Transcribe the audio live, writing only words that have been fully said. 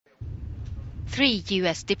3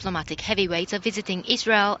 US diplomatic heavyweights are visiting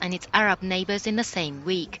Israel and its Arab neighbors in the same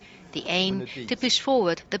week. The aim, to push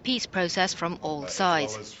forward the peace process from all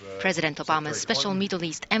sides. President Obama's special Middle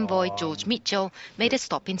East envoy, George Mitchell, made a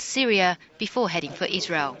stop in Syria before heading for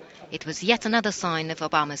Israel. It was yet another sign of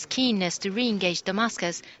Obama's keenness to re-engage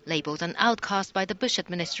Damascus, labeled an outcast by the Bush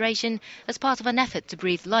administration, as part of an effort to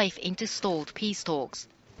breathe life into stalled peace talks.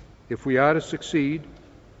 If we are to succeed,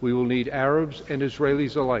 we will need Arabs and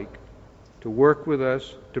Israelis alike to work with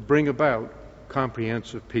us to bring about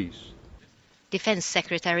comprehensive peace. Defense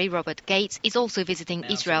Secretary Robert Gates is also visiting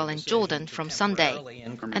Israel and Jordan from Sunday.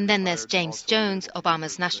 And then there's James Jones,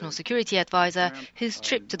 Obama's national security advisor, whose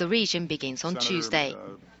trip to the region begins on Tuesday.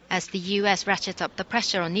 As the US ratchets up the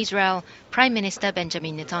pressure on Israel, Prime Minister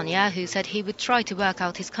Benjamin Netanyahu said he would try to work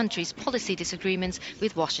out his country's policy disagreements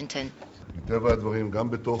with Washington.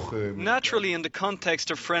 Naturally, in the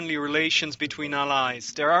context of friendly relations between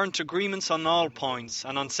allies, there aren't agreements on all points,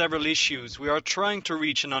 and on several issues we are trying to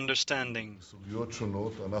reach an understanding.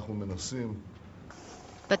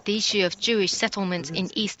 But the issue of Jewish settlements in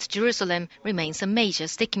East Jerusalem remains a major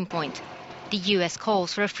sticking point. The US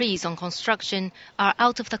calls for a freeze on construction are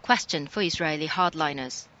out of the question for Israeli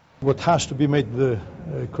hardliners. What has to be made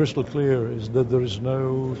crystal clear is that there is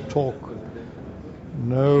no talk,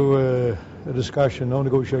 no discussion, no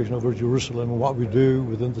negotiation over Jerusalem and what we do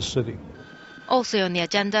within the city. Also on the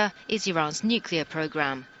agenda is Iran's nuclear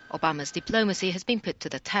program. Obama's diplomacy has been put to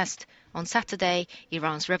the test. On Saturday,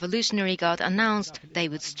 Iran's Revolutionary Guard announced they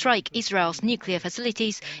would strike Israel's nuclear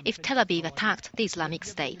facilities if Tel Aviv attacked the Islamic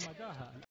State.